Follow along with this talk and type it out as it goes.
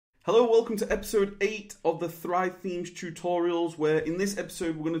Hello, welcome to episode 8 of the Thrive Themes tutorials, where in this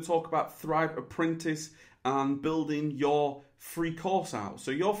episode we're going to talk about Thrive Apprentice and building your free course out.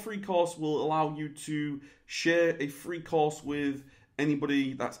 So your free course will allow you to share a free course with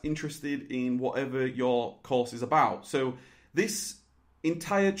anybody that's interested in whatever your course is about. So this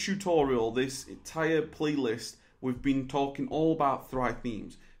entire tutorial, this entire playlist, we've been talking all about Thrive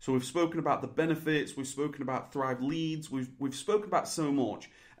Themes. So we've spoken about the benefits, we've spoken about Thrive leads, we've spoken about so much.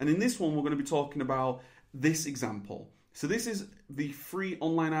 And in this one, we're going to be talking about this example. So this is the free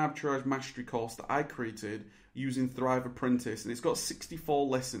online arbitrage mastery course that I created using Thrive Apprentice, and it's got 64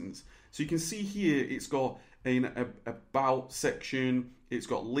 lessons. So you can see here, it's got an about section, it's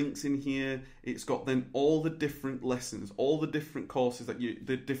got links in here, it's got then all the different lessons, all the different courses that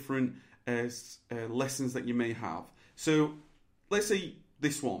the different lessons that you may have. So let's say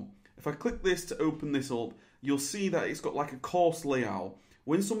this one. If I click this to open this up, you'll see that it's got like a course layout.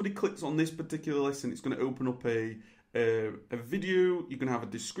 When somebody clicks on this particular lesson, it's going to open up a video. You can have a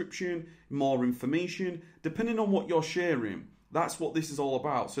description, more information, depending on what you're sharing. That's what this is all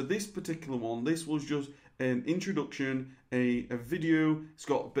about. So this particular one, this was just an introduction, a video. It's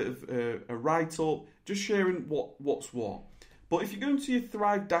got a bit of a write-up, just sharing what's what. But if you go into your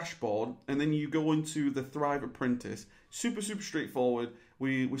Thrive dashboard and then you go into the Thrive Apprentice, super straightforward.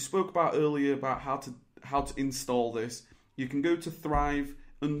 We spoke about earlier about how to install this. You can go to Thrive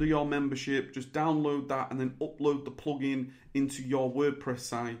under your membership, just download that and then upload the plugin into your WordPress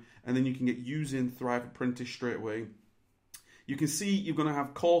site, and then you can get using Thrive Apprentice straight away. You can see you're going to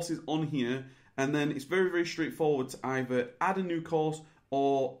have courses on here, and then it's very straightforward to either add a new course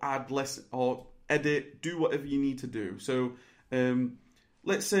or add lesson or edit, do whatever you need to do. So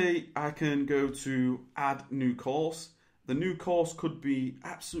let's say I can go to add new course. The new course could be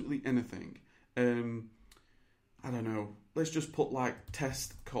absolutely anything. I don't know. Let's just put like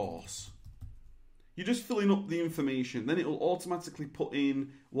test course. You're just filling up the information. Then it will automatically put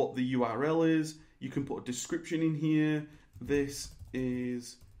in what the URL is. You can put a description in here. This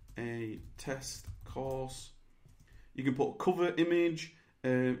is a test course. You can put a cover image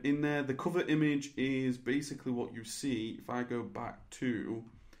in there. The cover image is basically what you see. If I go back to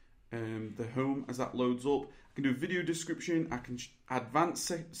the home as that loads up, I can do a video description. I can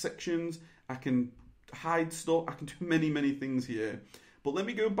advanced sections. I can hide stuff. I can do many things here. But let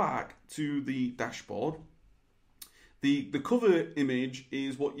me go back to the dashboard. The cover image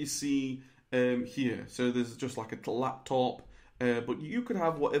is what you see here. So there's just like a laptop, but you could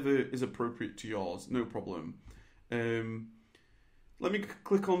have whatever is appropriate to yours, no problem. Let me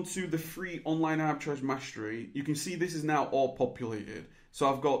click onto the free online arbitrage mastery. You can see this is now all populated. So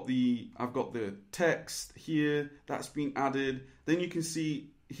I've got the text here that's been added. Then you can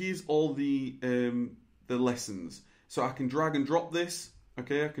see here's all the lessons. So I can drag and drop this.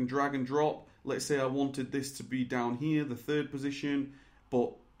 Okay, I can drag and drop. Let's say I wanted this to be down here, the third position,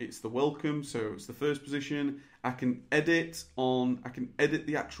 but it's the welcome, so it's the first position. I can edit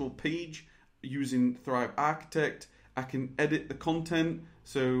the actual page using Thrive Architect. I can edit the content.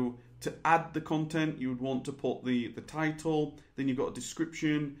 So to add the content, you would want to put the title. Then you've got a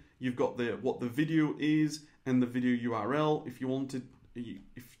description. You've got what the video is and the video URL. If you wanted,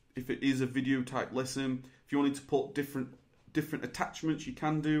 if it is a video type lesson, if you wanted to put different attachments, you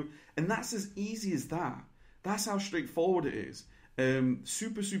can do, and that's as easy as that. That's how straightforward it is.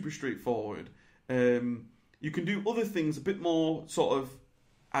 Super straightforward. You can do other things a bit more sort of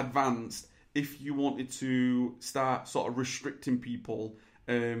advanced if you wanted to start sort of restricting people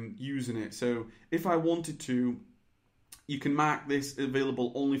using it. So if I wanted to, you can mark this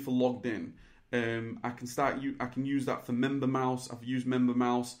available only for logged in. I can use that for member mouse. I've used member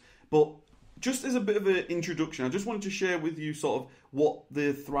mouse, but just as a bit of an introduction, I just wanted to share with you sort of what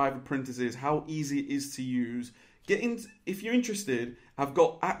the Thrive Apprentice is, how easy it is to use. If you're interested, I've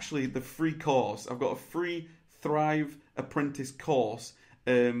got actually the free course. I've got a free Thrive Apprentice course,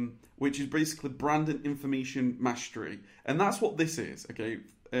 which is basically brand and information mastery, and that's what this is. Okay,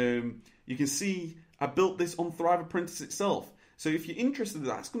 you can see I built this on Thrive Apprentice itself. So if you're interested,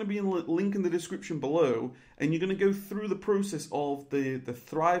 that's going to be in the link in the description below, and you're going to go through the process of the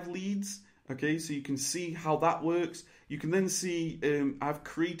Thrive leads. Okay, so you can see how that works. You can then see I've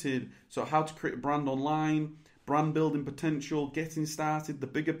created how to create a brand online, brand building potential, getting started, the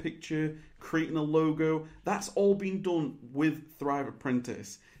bigger picture, creating a logo. That's all been done with Thrive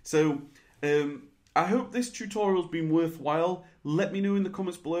Apprentice. So I hope this tutorial's been worthwhile. Let me know in the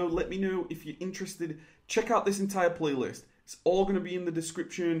comments below. Let me know if you're interested. Check out this entire playlist. It's all going to be in the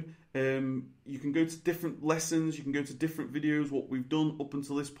description. You can go to different lessons. You can go to different videos, what we've done up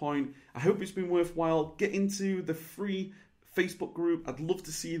until this point. I hope it's been worthwhile. Get into the free Facebook group. I'd love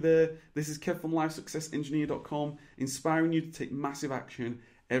to see you there. This is Kev from LifeSuccessEngineer.com, inspiring you to take massive action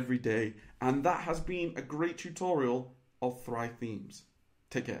every day. And that has been a great tutorial of Thrive Themes.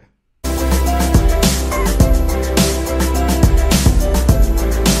 Take care.